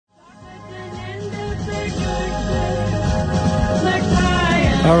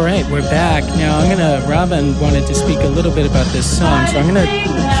All right, we're back. Now, Robin wanted to speak a little bit about this song, so I'm going to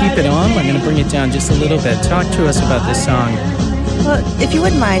keep it on. I'm going to bring it down just a little bit. Talk to us about this song. Well, if you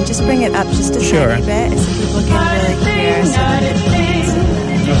wouldn't mind, just bring it up just a tiny bit so people can really hear some of the beats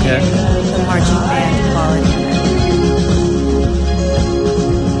and the marching band quality.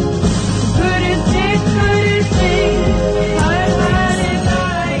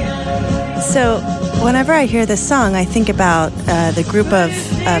 So whenever I hear this song, I think about the group of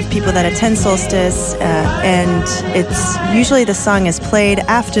people that attend Solstice, and it's usually the song is played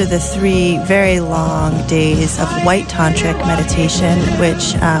after the 3 very long days of white tantric meditation,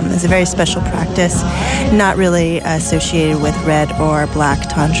 which is a very special practice, not really associated with red or black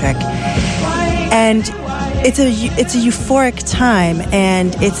tantric. And it's a euphoric time,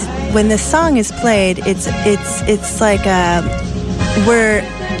 and it's when the song is played, it's like we're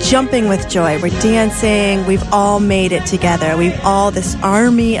jumping with joy. We're dancing. We've all made it together. We've all this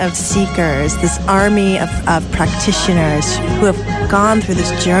army of seekers, this army of practitioners who have gone through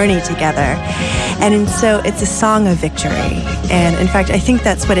this journey together. And so it's a song of victory. And in fact, I think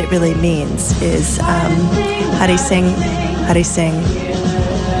that's what it really means is Hari Singh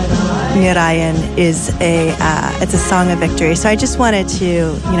Narayan is it's a song of victory. So I just wanted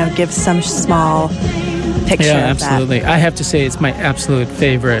to, give some small picture yeah, absolutely. Of that. I have to say it's my absolute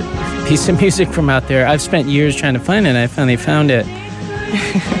favorite piece of music from out there. I've spent years trying to find it, and I finally found it.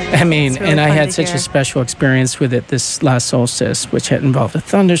 I mean, really, and I had such a special experience with it this last solstice, which had involved a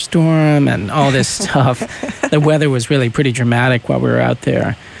thunderstorm and all this stuff. The weather was really pretty dramatic while we were out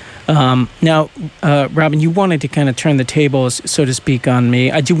there. Now, Robin, you wanted to kind of turn the tables, so to speak, on me.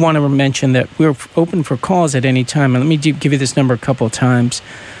 I do want to mention that we're open for calls at any time. And let me give you this number a couple of times.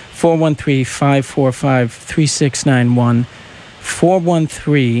 413-545-3691.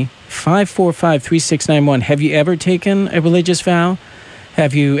 413-545-3691. Have you ever taken a religious vow?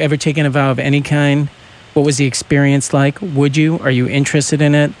 Have you ever taken a vow of any kind? What was the experience like? Would you? Are you interested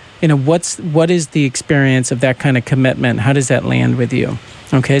in it? What is the experience of that kind of commitment? How does that land with you?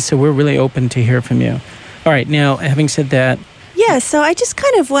 Okay, so we're really open to hear from you. All right, now, having said that, yeah, so I just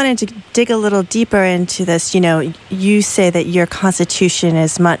kind of wanted to dig a little deeper into this. You say that your constitution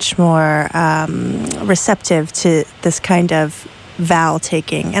is much more receptive to this kind of vow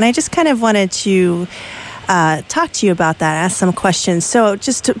taking. And I just kind of wanted to talk to you about that, ask some questions. So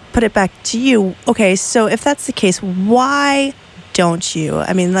just to put it back to you, okay, so if that's the case, why don't you?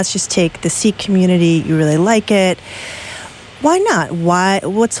 I mean, let's just take the Sikh community. You really like it. Why not?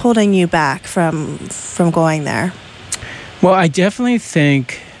 What's holding you back from going there? Well, I definitely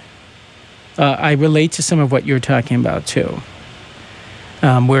think I relate to some of what you're talking about, too.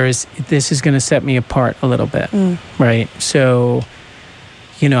 Whereas this is going to set me apart a little bit, right? So,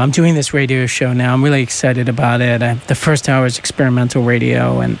 I'm doing this radio show now. I'm really excited about it. The first hour is experimental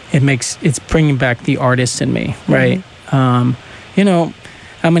radio, and it's bringing back the artist in me, right? Mm-hmm.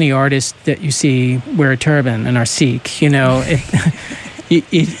 How many artists that you see wear a turban and are Sikh, you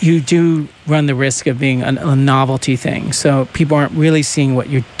do run the risk of being a novelty thing. So people aren't really seeing what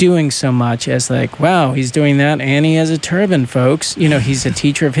you're doing so much as like, wow, he's doing that and he has a turban, folks. He's a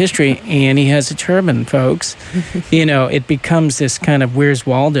teacher of history and he has a turban, folks. It becomes this kind of Where's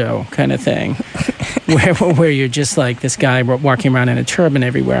Waldo kind of thing where you're just like this guy walking around in a turban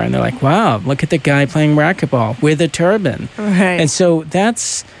everywhere. And they're like, wow, look at the guy playing racquetball with a turban. Right. And so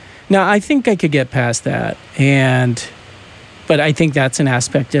now I think I could get past that. But I think that's an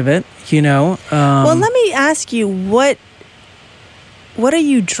aspect of it, Well, let me ask you, what are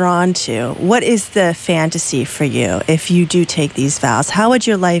you drawn to? What is the fantasy for you if you do take these vows? How would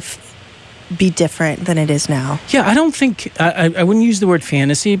your life be different than it is now? Yeah, I don't think, I wouldn't use the word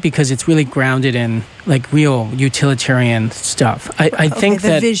fantasy because it's really grounded in like real utilitarian stuff. I think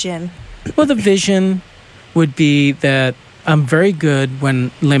the vision. Well, the vision would be that I'm very good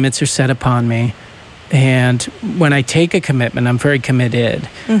when limits are set upon me. And when I take a commitment, I'm very committed.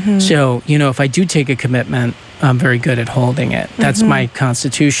 Mm-hmm. So, if I do take a commitment, I'm very good at holding it. That's my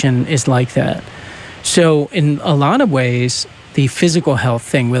constitution is like that. So in a lot of ways, the physical health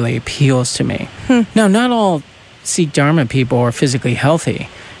thing really appeals to me. Now, not all Sikh Dharma people are physically healthy,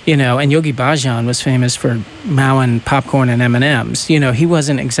 and Yogi Bhajan was famous for mowing popcorn and M&Ms. He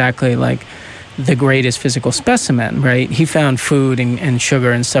wasn't exactly like the greatest physical specimen, right? He found food and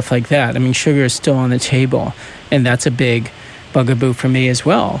sugar and stuff like that. I mean, sugar is still on the table, and that's a big bugaboo for me as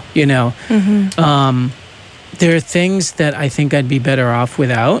well, There are things that I think I'd be better off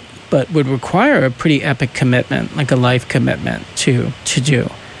without, but would require a pretty epic commitment, like a life commitment to do.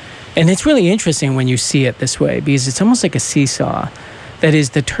 And it's really interesting when you see it this way, because it's almost like a seesaw. That is,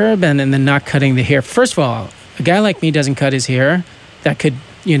 the turban and the not cutting the hair. First of all, a guy like me doesn't cut his hair. That could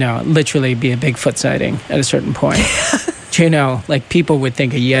literally be a Bigfoot sighting at a certain point. Like people would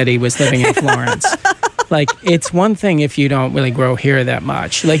think a Yeti was living in Florence. Like, it's one thing if you don't really grow hair that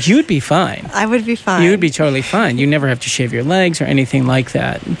much. Like, you'd be fine. I would be fine. You would be totally fine. You never have to shave your legs or anything like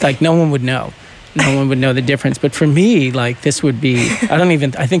that. Like, no one would know. No one would know the difference. But for me, like, this would be,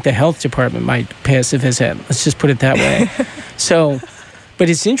 I think the health department might pay us a visit. Let's just put it that way. So, but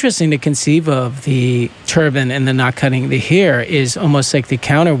it's interesting to conceive of the turban and the not cutting the hair is almost like the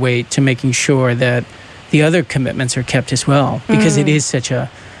counterweight to making sure that the other commitments are kept as well. Because it is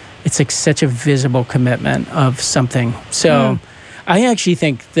it's like such a visible commitment of something. So I actually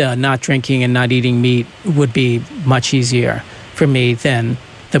think the not drinking and not eating meat would be much easier for me than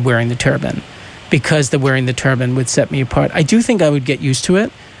the wearing the turban, because the wearing the turban would set me apart. I do think I would get used to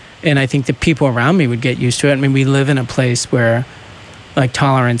it, and I think the people around me would get used to it. I mean, we live in a place where like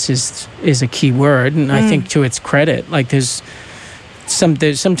tolerance is a key word, and I think to its credit, like there's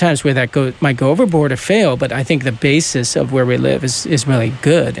sometimes where that might go overboard or fail, but I think the basis of where we live is really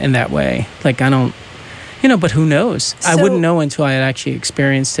good in that way. Like, I don't, but who knows? I wouldn't know until I had actually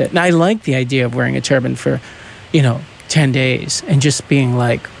experienced it. And I like the idea of wearing a turban for, 10 days and just being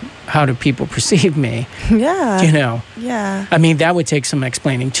like, how do people perceive me? Yeah. Yeah. I mean, that would take some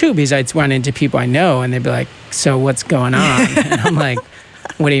explaining too, because I'd run into people I know and they'd be like, so what's going on? And I'm like,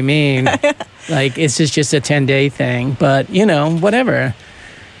 what do you mean? Like, it's just a 10-day thing, but, whatever.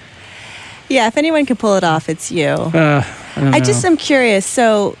 Yeah, if anyone can pull it off, it's you. I just am curious.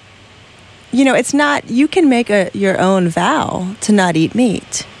 So, it's not, you can make your own vow to not eat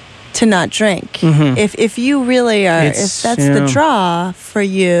meat, to not drink. Mm-hmm. If you really are, if that's the draw for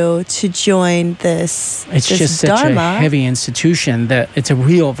you to join this It's just Dharma, such a heavy institution that it's a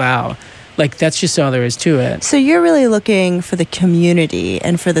real vow. Like, that's just all there is to it. So you're really looking for the community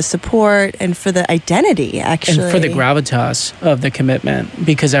and for the support and for the identity, actually. And for the gravitas of the commitment,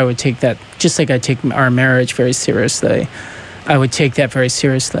 because I would take that, just like I take our marriage very seriously, I would take that very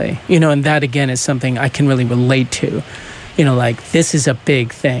seriously. And that, again, is something I can really relate to. Like, this is a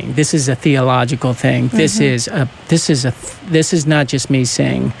big thing. This is a theological thing. Mm-hmm. This is not just me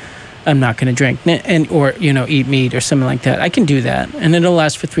saying, I'm not going to drink or eat meat or something like that. I can do that, and it'll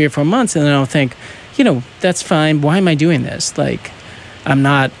last for 3 or 4 months, and then I'll think, that's fine. Why am I doing this? Like, I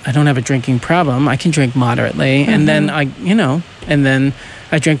don't have a drinking problem. I can drink moderately, and then I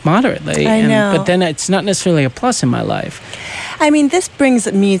drink moderately. I know. But then it's not necessarily a plus in my life. I mean, this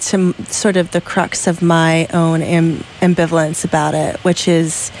brings me to sort of the crux of my own ambivalence about it, which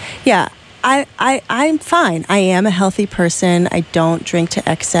is, I'm fine. I am a healthy person. I don't drink to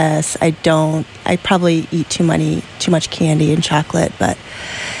excess. I probably eat too much candy and chocolate, but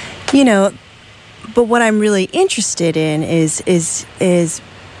but what I'm really interested in is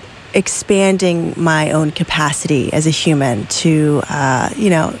expanding my own capacity as a human to,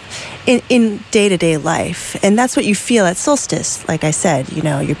 in day-to-day life. And that's what you feel at solstice. Like I said,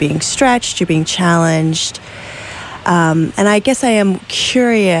 you're being stretched, you're being challenged. And I guess I am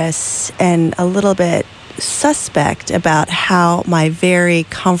curious and a little bit suspect about how my very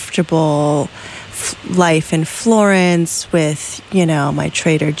comfortable life in Florence with, my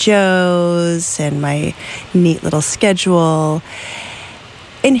Trader Joe's and my neat little schedule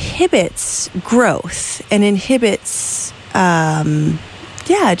inhibits growth and inhibits,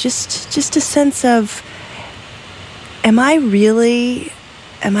 just a sense of, am I really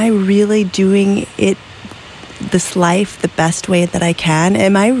doing it, this life, the best way that I can?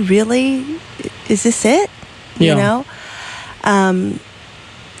 Am I really, is this it? Yeah.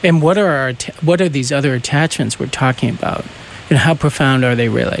 And what are these other attachments we're talking about? And how profound are they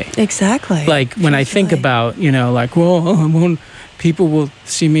really? Exactly. Like, when I think about, people will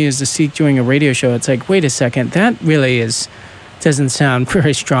see me as a Sikh doing a radio show. It's like, wait a second, that really doesn't sound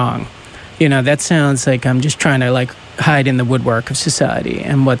very strong. That sounds like I'm just trying to hide in the woodwork of society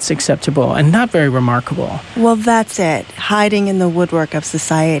and what's acceptable and not very remarkable. Well, that's it. Hiding in the woodwork of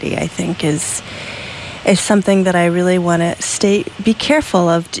society, I think, is something that I really want to be careful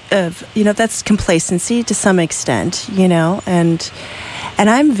of, that's complacency to some extent, and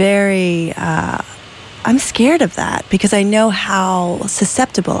I'm very, I'm scared of that because I know how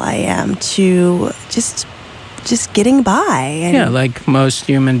susceptible I am to just getting by. And like most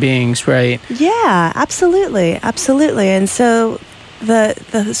human beings, right? Yeah, absolutely. And so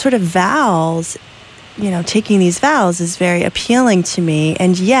the sort of vows, taking these vows is very appealing to me,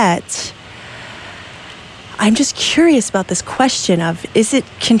 and yet I'm just curious about this question of, is it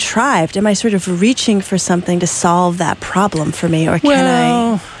contrived? Am I sort of reaching for something to solve that problem for me, or can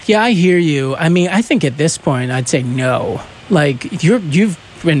I? Yeah, I hear you. I mean, I think at this point, I'd say no. Like,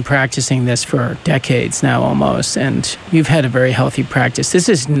 you've been practicing this for decades now almost, and you've had a very healthy practice. This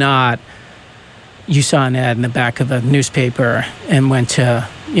is not, you saw an ad in the back of a newspaper and went to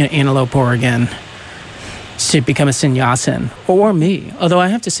Antelope, Oregon to become a sannyasin, or me. Although I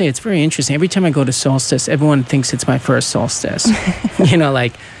have to say, it's very interesting. Every time I go to solstice, everyone thinks it's my first solstice.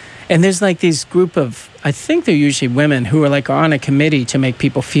 And there's like these group of, I think they're usually women who are like on a committee to make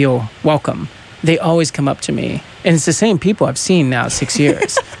people feel welcome. They always come up to me, and it's the same people I've seen now 6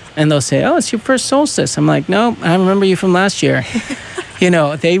 years. And they'll say, "Oh, it's your first solstice." I'm like, "No, I remember you from last year."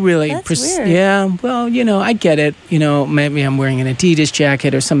 They really... That's weird. Yeah, well, I get it. Maybe I'm wearing an Adidas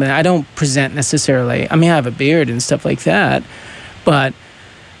jacket or something. I don't present necessarily. I mean, I have a beard and stuff like that. But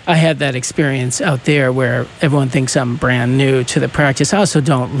I had that experience out there where everyone thinks I'm brand new to the practice. I also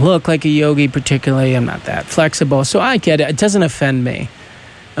don't look like a yogi particularly. I'm not that flexible. So I get it. It doesn't offend me.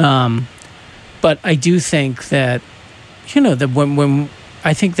 But I do think that, that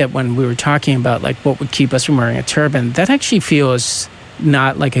I think that when we were talking about like what would keep us from wearing a turban, that actually feels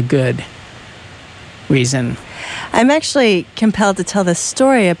not like a good reason. I'm actually compelled to tell this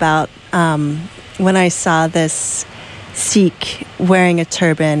story about when I saw this Sikh wearing a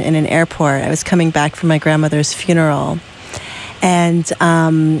turban in an airport. I was coming back from my grandmother's funeral, and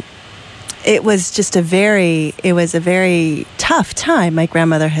it was just a very tough time. My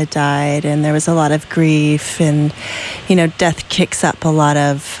grandmother had died, and there was a lot of grief, and death kicks up a lot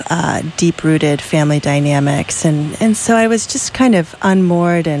of deep-rooted family dynamics, and so I was just kind of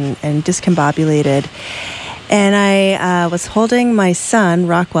unmoored and discombobulated. And I was holding my son,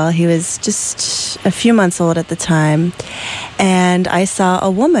 Rockwell. He was just a few months old at the time. And I saw a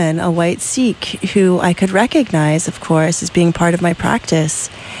woman, a white Sikh, who I could recognize, of course, as being part of my practice,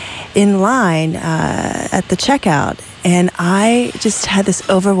 in line at the checkout. And I just had this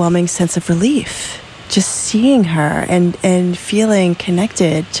overwhelming sense of relief, just seeing her and feeling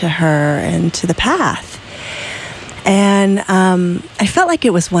connected to her and to the path. And I felt like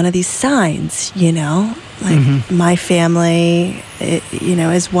it was one of these signs, like my family,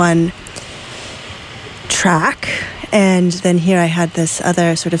 is one track. And then here I had this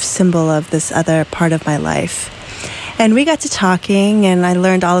other sort of symbol of this other part of my life. And we got to talking, and I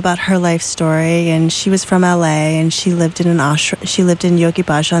learned all about her life story. And she was from LA, and she lived in an ashram. She lived in Yogi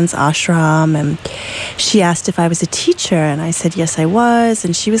Bhajan's ashram, and she asked if I was a teacher, and I said yes, I was.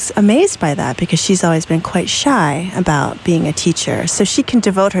 And she was amazed by that because she's always been quite shy about being a teacher. So she can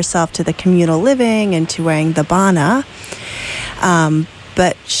devote herself to the communal living and to wearing the bana.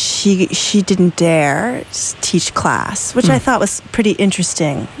 But she didn't dare teach class, which I thought was pretty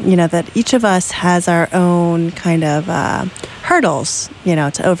interesting, that each of us has our own kind of hurdles,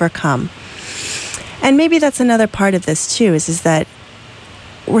 to overcome. And maybe that's another part of this, too, is that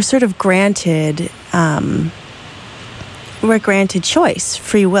we're sort of granted choice,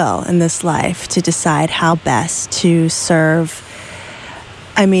 free will in this life to decide how best to serve.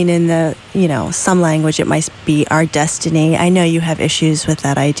 I mean, in the, some language, it might be our destiny. I know you have issues with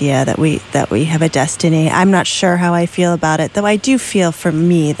that idea that we have a destiny. I'm not sure how I feel about it, though I do feel for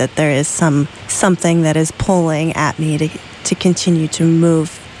me that there is something that is pulling at me to continue to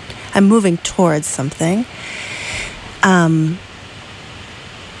move. I'm moving towards something. But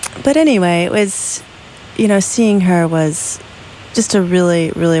anyway, it was, seeing her was just a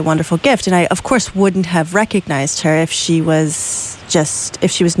really, really wonderful gift. And I, of course, wouldn't have recognized her if she was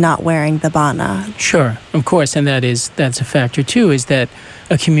not wearing the bana. Sure, of course. And that's a factor, too, is that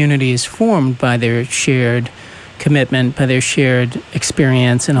a community is formed by their shared commitment, by their shared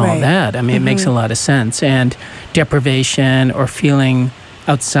experience and all that. I mean, it makes a lot of sense. And deprivation or feeling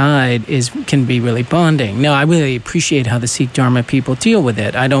outside can be really bonding. No, I really appreciate how the Sikh Dharma people deal with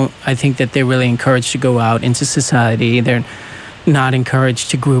it. I think that they're really encouraged to go out into society. They're not encouraged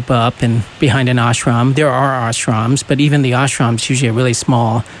to group up and behind an ashram. There are ashrams, but even the ashrams usually are really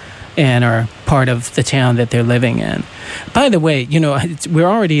small and are part of the town that they're living in. By the way, we're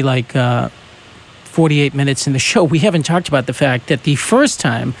already like 48 minutes in the show. We haven't talked about the fact that the first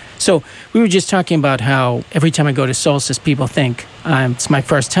time, so we were just talking about how every time I go to solstice, people think it's my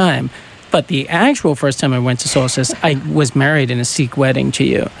first time. But the actual first time I went to solstice, I was married in a Sikh wedding to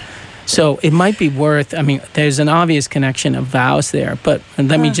you. So it might be worth, there's an obvious connection of vows there, but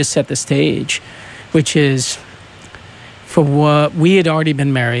let me just set the stage, which is for what we had already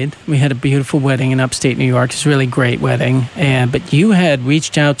been married. We had a beautiful wedding in upstate New York. It was a really great wedding. But you had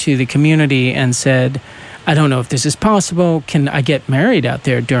reached out to the community and said, I don't know if this is possible. Can I get married out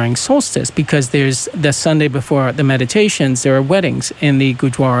there during solstice? Because there's the Sunday before the meditations, there are weddings in the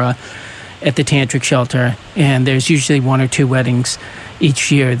Gurdwara at the Tantric shelter. And there's usually one or two weddings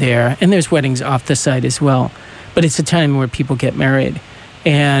each year there. And there's weddings off the site as well. But it's a time where people get married.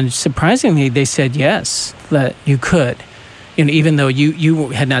 And surprisingly, they said yes, that you could. Even though you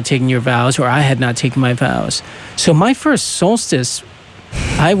had not taken your vows or I had not taken my vows. So my first solstice,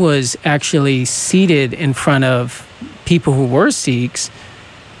 I was actually seated in front of people who were Sikhs,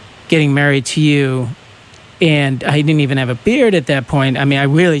 getting married to you, and I didn't even have a beard at that point. I mean, I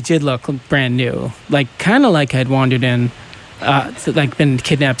really did look brand new, kind of like I'd wandered in, been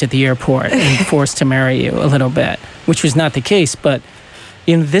kidnapped at the airport and forced to marry you a little bit, which was not the case, but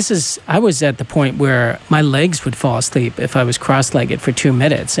I was at the point where my legs would fall asleep if I was cross-legged for 2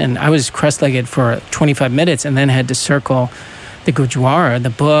 minutes, and I was cross-legged for 25 minutes and then had to circle the Gurdwara, the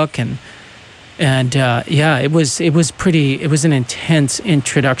book, and it was an intense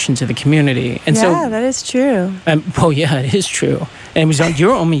introduction to the community. And so, that is true. It is true. And it was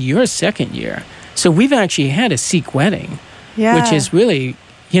on your second year. So we've actually had a Sikh wedding, which is really,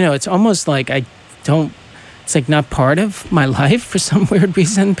 it's almost like it's like not part of my life for some weird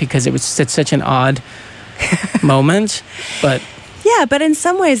reason because it's such an odd moment. But yeah, but in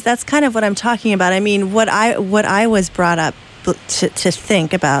some ways that's kind of what I'm talking about. I mean, what I was brought up to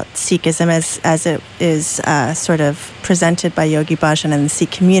think about Sikhism as it is sort of presented by Yogi Bhajan and the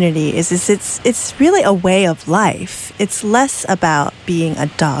Sikh community is it's really a way of life. It's less about being a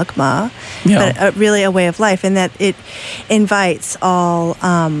dogma, but really a way of life, and that it invites all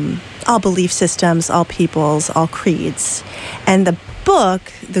belief systems, all peoples, all creeds. And the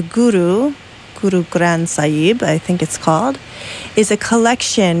book, the Guru Granth Sahib, I think it's called, is a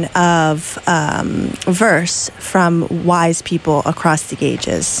collection of verse from wise people across the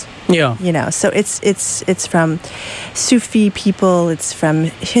ages. Yeah. So it's from Sufi people, it's from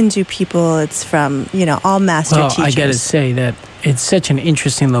Hindu people, it's from, all master teachers. I got to say that it's such an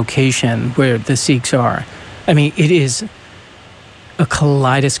interesting location where the Sikhs are. I mean, it is a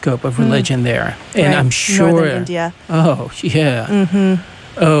kaleidoscope of religion there. And right. I'm sure... Northern India. Oh, yeah. Mm-hmm.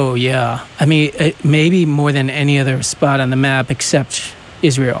 Oh, yeah. I mean, maybe more than any other spot on the map except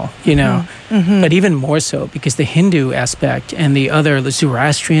Israel, Mm-hmm. But even more so because the Hindu aspect and the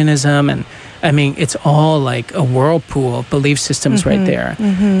Zoroastrianism, and I mean, it's all like a whirlpool of belief systems right there.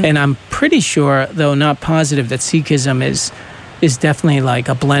 Mm-hmm. And I'm pretty sure, though not positive, that Sikhism is definitely like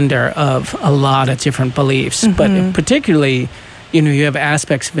a blender of a lot of different beliefs. Mm-hmm. But particularly, you have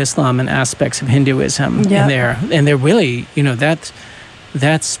aspects of Islam and aspects of Hinduism in there. And they're really,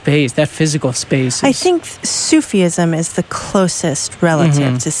 that space, that physical space. I think Sufism is the closest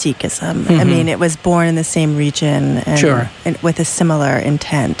relative to Sikhism. I mean, it was born in the same region and with a similar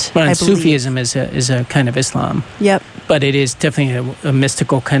intent. Well, Sufism is a kind of Islam. Yep. But it is definitely a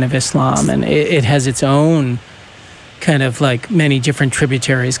mystical kind of Islam, and it has its own kind of like many different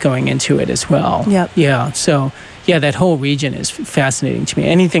tributaries going into it as well. Yep. Yeah. So, that whole region is fascinating to me.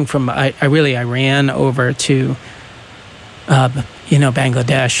 Anything from Iran over to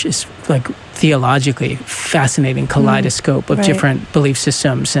Bangladesh is like theologically fascinating kaleidoscope of different belief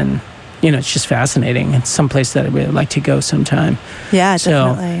systems, and it's just fascinating. It's some place that I'd really like to go sometime. Yeah,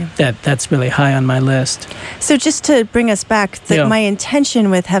 definitely. So that's really high on my list. So just to bring us back, my intention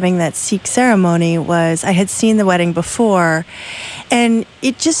with having that Sikh ceremony was I had seen the wedding before, and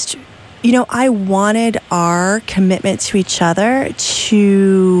it just, I wanted our commitment to each other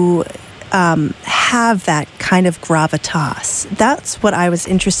to have that kind of gravitas. That's what I was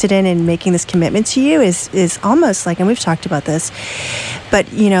interested in making this commitment to you is almost like, and we've talked about this,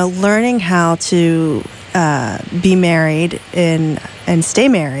 but learning how to be married and stay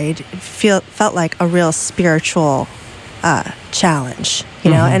married felt like a real spiritual challenge,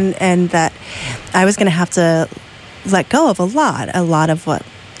 and that I was going to have to let go of a lot of what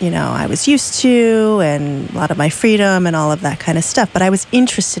I was used to, and a lot of my freedom and all of that kind of stuff. But I was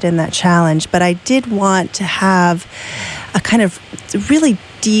interested in that challenge. But I did want to have a kind of really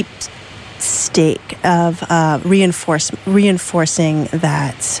deep stake of reinforcing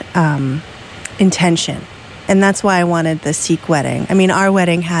that intention. And that's why I wanted the Sikh wedding. I mean, our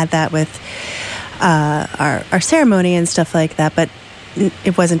wedding had that with our ceremony and stuff like that, but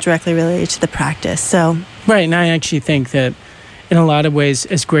it wasn't directly related to the practice. So right, and I actually think that in a lot of ways,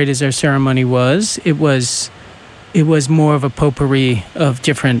 as great as our ceremony was, it was more of a potpourri of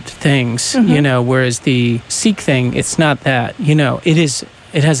different things, whereas the Sikh thing, it's not that,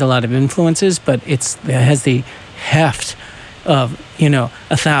 it has a lot of influences, but it has the heft of,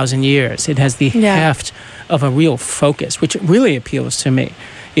 1,000 years. It has the heft of a real focus, which really appeals to me.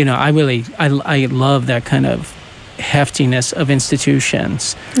 I love that kind of heftiness of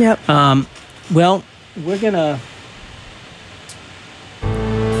institutions. Yep. Well, we're going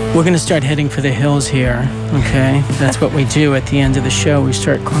to start heading for the hills here, okay? That's what we do at the end of the show. We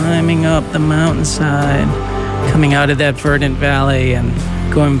start climbing up the mountainside, coming out of that verdant valley, and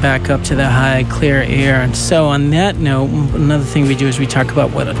going back up to the high, clear air. And so on that note, another thing we do is we talk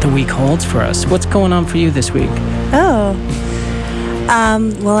about what the week holds for us. What's going on for you this week? Oh.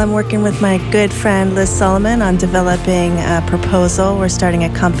 Well, I'm working with my good friend Liz Solomon on developing a proposal. We're starting a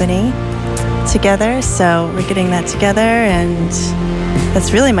company together, so we're getting that together, and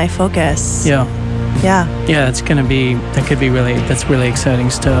that's really my focus. Yeah. That's really exciting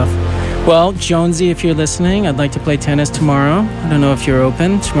stuff. Well, Jonesy, if you're listening, I'd like to play tennis tomorrow. I don't know if you're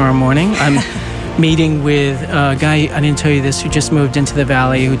open tomorrow morning. I'm meeting with a guy, I didn't tell you this, who just moved into the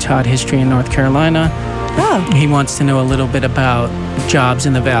Valley, who taught history in North Carolina. Oh. He wants to know a little bit about jobs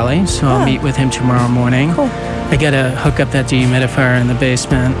in the Valley, so I'll meet with him tomorrow morning. Cool. I got to hook up that dehumidifier in the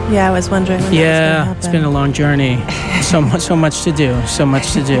basement. Yeah, I was wondering when that was going to happen. It's been a long journey. So much to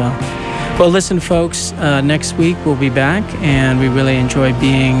do. Well, listen, folks, next week we'll be back, and we really enjoy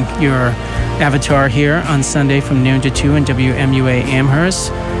being your avatar here on Sunday from noon to 2 in WMUA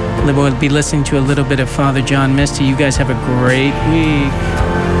Amherst. We'll be listening to a little bit of Father John Misty. You guys have a great week.